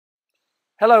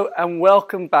Hello and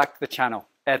welcome back to the channel.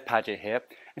 Ed Paget here,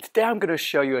 and today I'm going to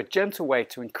show you a gentle way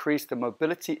to increase the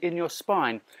mobility in your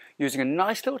spine using a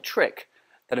nice little trick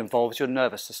that involves your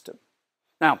nervous system.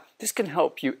 Now, this can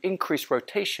help you increase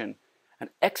rotation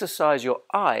and exercise your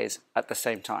eyes at the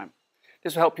same time.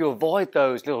 This will help you avoid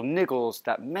those little niggles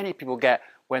that many people get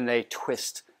when they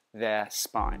twist their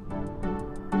spine.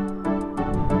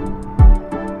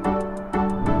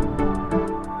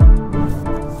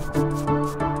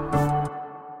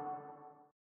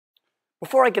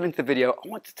 Before I get into the video, I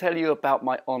want to tell you about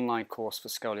my online course for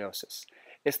scoliosis.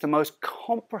 It's the most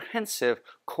comprehensive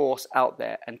course out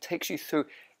there and takes you through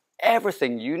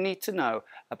everything you need to know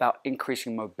about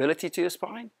increasing mobility to your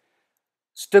spine,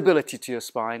 stability to your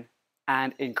spine,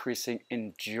 and increasing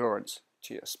endurance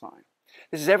to your spine.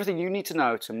 This is everything you need to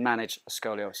know to manage a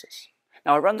scoliosis.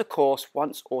 Now, I run the course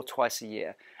once or twice a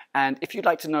year, and if you'd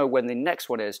like to know when the next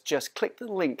one is, just click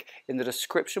the link in the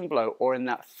description below or in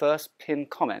that first pinned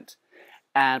comment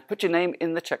and put your name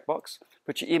in the checkbox,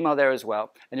 put your email there as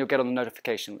well, and you'll get on the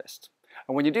notification list.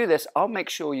 And when you do this, I'll make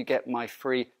sure you get my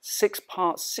free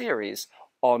 6-part series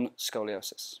on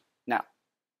scoliosis. Now,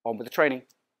 on with the training.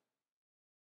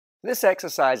 This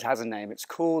exercise has a name. It's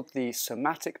called the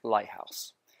Somatic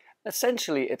Lighthouse.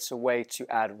 Essentially, it's a way to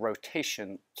add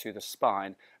rotation to the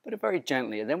spine, but very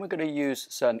gently. And then we're going to use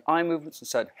certain eye movements and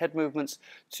certain head movements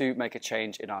to make a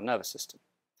change in our nervous system.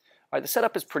 All right, the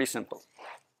setup is pretty simple.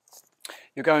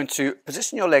 You're going to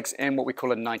position your legs in what we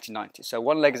call a 90-90. So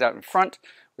one leg is out in front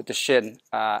with the shin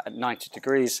at 90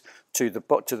 degrees to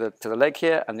the leg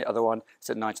here, and the other one is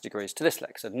at 90 degrees to this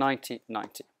leg. So 90-90.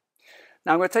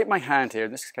 Now I'm going to take my hand here,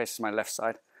 in this case it's my left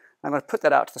side, and I'm going to put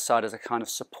that out to the side as a kind of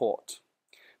support.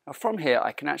 Now from here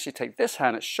I can actually take this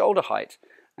hand at shoulder height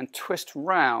and twist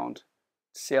round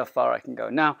to see how far I can go.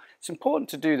 Now it's important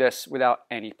to do this without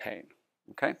any pain.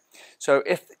 Okay, so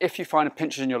if you find a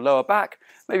pinch in your lower back,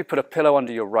 maybe put a pillow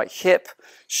under your right hip,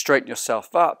 straighten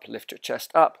yourself up, lift your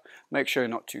chest up. Make sure you're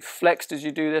not too flexed as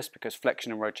you do this, because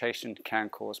flexion and rotation can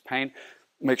cause pain.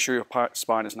 Make sure your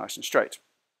spine is nice and straight.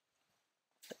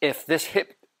 If this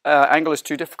hip angle is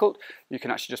too difficult, you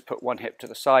can actually just put one hip to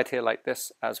the side here like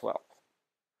this as well.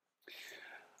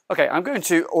 Okay, I'm going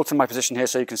to alter my position here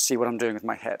so you can see what I'm doing with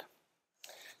my head.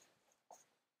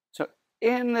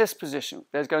 In this position,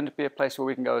 there's going to be a place where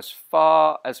we can go as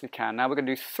far as we can. Now we're going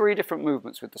to do 3 different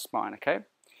movements with the spine, okay?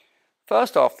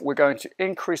 First off, we're going to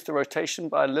increase the rotation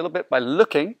by a little bit by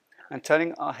looking and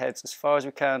turning our heads as far as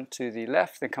we can to the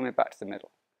left, then coming back to the middle.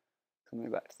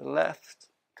 Coming back to the left,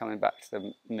 coming back to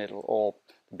the middle, or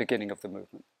the beginning of the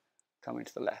movement. Coming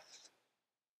to the left.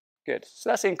 Good. So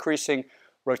that's increasing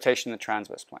rotation in the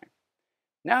transverse plane.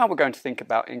 Now we're going to think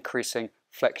about increasing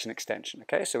flexion extension,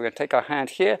 okay? So we're going to take our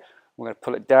hand here, we're going to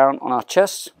pull it down on our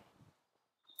chest,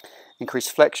 increase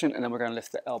flexion, and then we're going to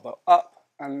lift the elbow up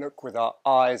and look with our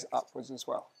eyes upwards as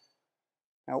well.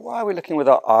 Now, why are we looking with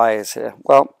our eyes here?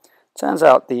 Well, it turns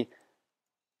out the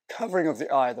covering of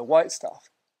the eye, the white stuff,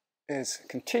 is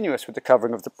continuous with the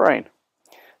covering of the brain.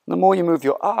 And the more you move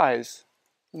your eyes,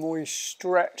 the more you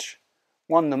stretch,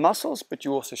 one, the muscles, but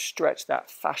you also stretch that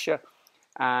fascia,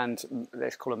 and they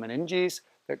call them hinges,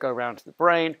 that go around to the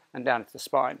brain and down to the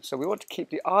spine. So we want to keep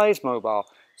the eyes mobile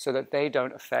so that they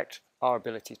don't affect our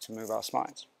ability to move our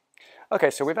spines.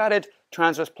 Okay, so we've added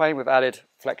transverse plane, we've added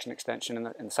flexion extension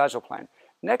in the sagittal plane.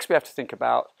 Next we have to think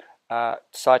about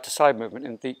side-to-side movement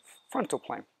in the frontal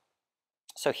plane.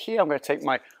 So here I'm going to take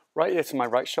my right ear to my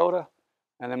right shoulder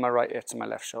and then my right ear to my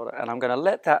left shoulder, and I'm going to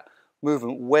let that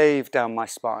movement wave down my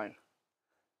spine.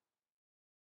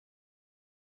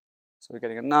 So we're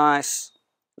getting a nice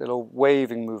little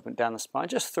waving movement down the spine,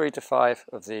 just 3 to 5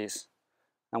 of these.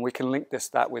 And we can link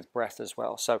that with breath as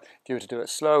well. So if you were to do it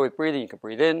slow with breathing, you can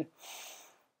breathe in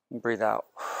and breathe out.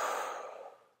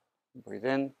 Breathe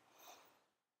in,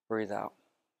 breathe out.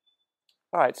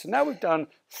 All right, so now we've done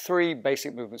 3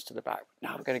 basic movements to the back.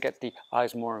 Now we're going to get the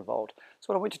eyes more involved.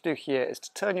 So what I want you to do here is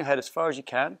to turn your head as far as you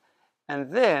can,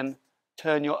 and then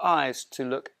turn your eyes to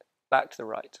look back to the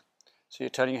right. So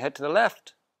you're turning your head to the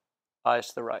left, eyes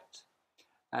to the right.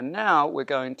 And now we're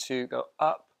going to go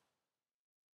up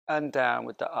and down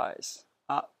with the eyes,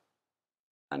 up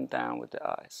and down with the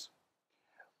eyes.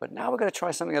 But now we're going to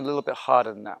try something a little bit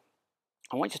harder than that.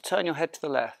 I want you to turn your head to the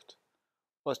left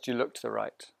whilst you look to the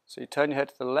right. So you turn your head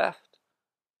to the left,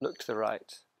 look to the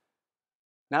right.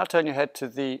 Now turn your head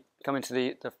to come into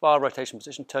the far rotation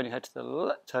position, turn your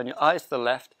eyes to the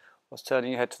left whilst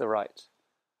turning your head to the right.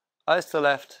 Eyes to the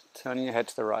left, turning your head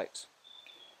to the right.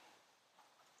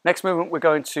 Next movement, we're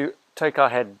going to take our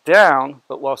head down,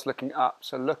 but whilst looking up.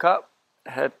 So look up,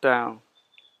 head down.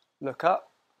 Look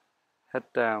up, head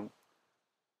down.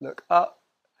 Look up,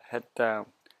 head down.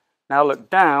 Now look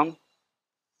down,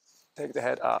 take the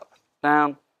head up,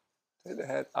 down, take the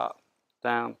head up,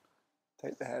 down,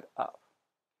 take the head up,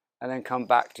 and then come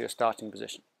back to your starting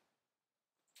position.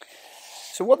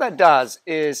 So what that does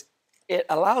is it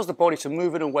allows the body to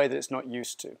move in a way that it's not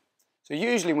used to. So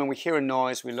usually when we hear a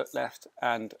noise, we look left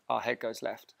and our head goes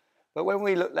left. But when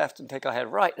we look left and take our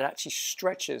head right, it actually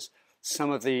stretches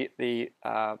some of the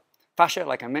fascia,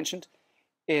 like I mentioned,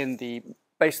 in the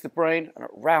base of the brain and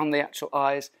around the actual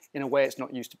eyes in a way it's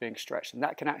not used to being stretched. And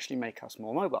that can actually make us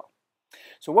more mobile.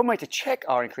 So one way to check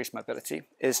our increased mobility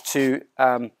is to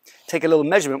take a little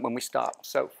measurement when we start.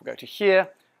 So if we go to here,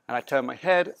 and I turn my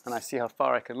head, and I see how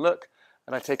far I can look,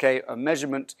 and I take a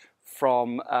measurement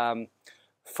from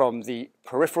the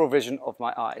peripheral vision of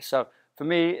my eye. So for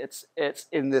me, it's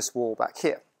in this wall back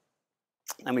here.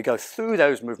 And we go through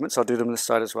those movements. I'll do them this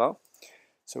side as well.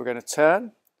 So we're going to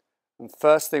turn, and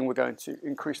first thing we're going to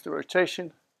increase the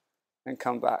rotation and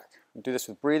come back. And do this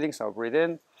with breathing, so I'll breathe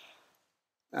in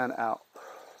and out,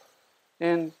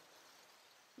 in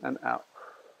and out,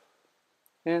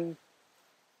 in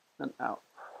and out.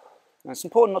 Now it's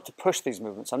important not to push these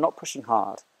movements. I'm not pushing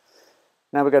hard.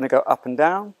 Now we're going to go up and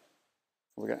down.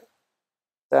 We're going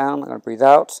down, I'm going to breathe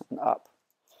out and up.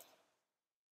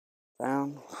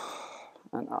 Down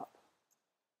and up.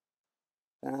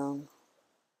 Down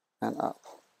and up.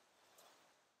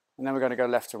 And then we're going to go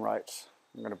left and right.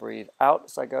 I'm going to breathe out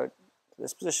as I go to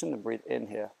this position and breathe in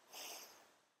here.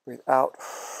 Breathe out,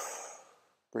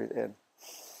 breathe in.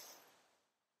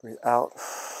 Breathe out,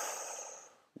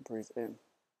 breathe in.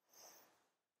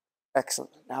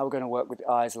 Excellent. Now we're going to work with the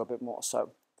eyes a little bit more.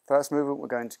 So first movement, we're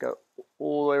going to go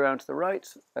all the way around to the right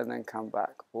and then come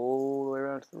back. All the way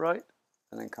around to the right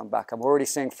and then come back. I'm already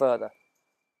seeing further.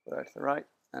 Go to the right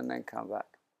and then come back.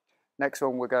 Next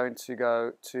one, we're going to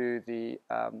go to the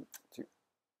to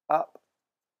up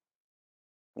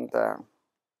and down,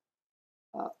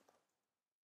 up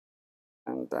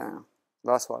and down.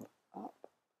 Last one, up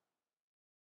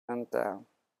and down.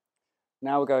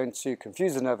 Now we're going to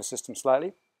confuse the nervous system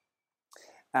slightly.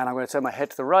 And I'm going to turn my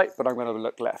head to the right, but I'm going to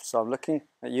look left. So I'm looking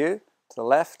at you to the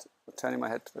left, but turning my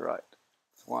head to the right.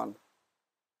 1,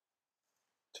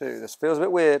 2. This feels a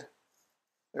bit weird.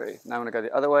 3. Now I'm going to go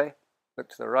the other way. Look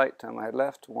to the right, turn my head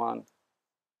left. 1,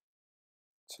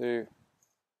 2,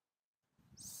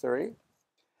 3.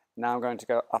 Now I'm going to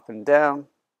go up and down.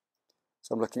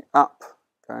 So I'm looking up,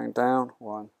 going down.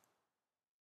 1,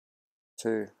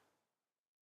 2,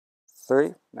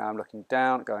 3. Now I'm looking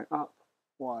down, going up.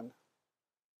 1,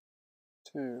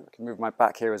 2. I can move my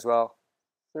back here as well.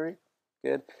 3.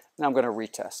 Good. Now I'm going to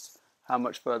retest. How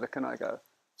much further can I go?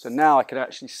 So now I can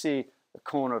actually see the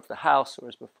corner of the house,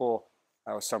 whereas before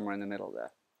I was somewhere in the middle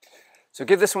there. So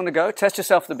give this one a go. Test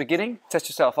yourself at the beginning, test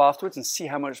yourself afterwards, and see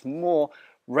how much more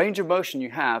range of motion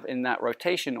you have in that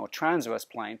rotation or transverse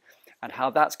plane, and how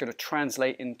that's going to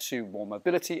translate into more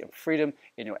mobility and freedom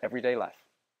in your everyday life.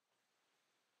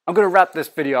 I'm going to wrap this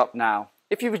video up now.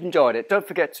 If you've enjoyed it, don't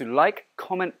forget to like,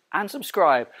 comment, and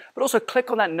subscribe, but also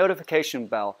click on that notification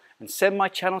bell and send my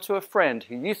channel to a friend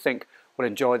who you think will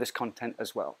enjoy this content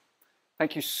as well.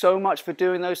 Thank you so much for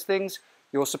doing those things.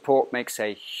 Your support makes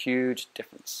a huge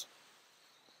difference.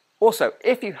 Also,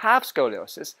 if you have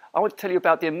scoliosis, I want to tell you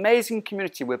about the amazing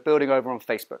community we're building over on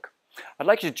Facebook. I'd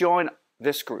like you to join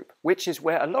this group, which is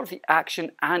where a lot of the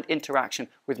action and interaction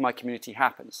with my community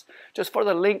happens. Just follow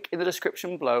the link in the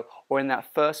description below or in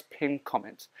that first pinned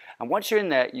comment. And once you're in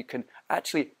there, you can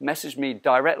actually message me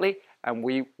directly and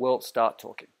we will start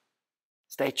talking.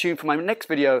 Stay tuned for my next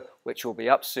video, which will be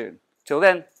up soon. Till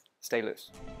then, stay loose.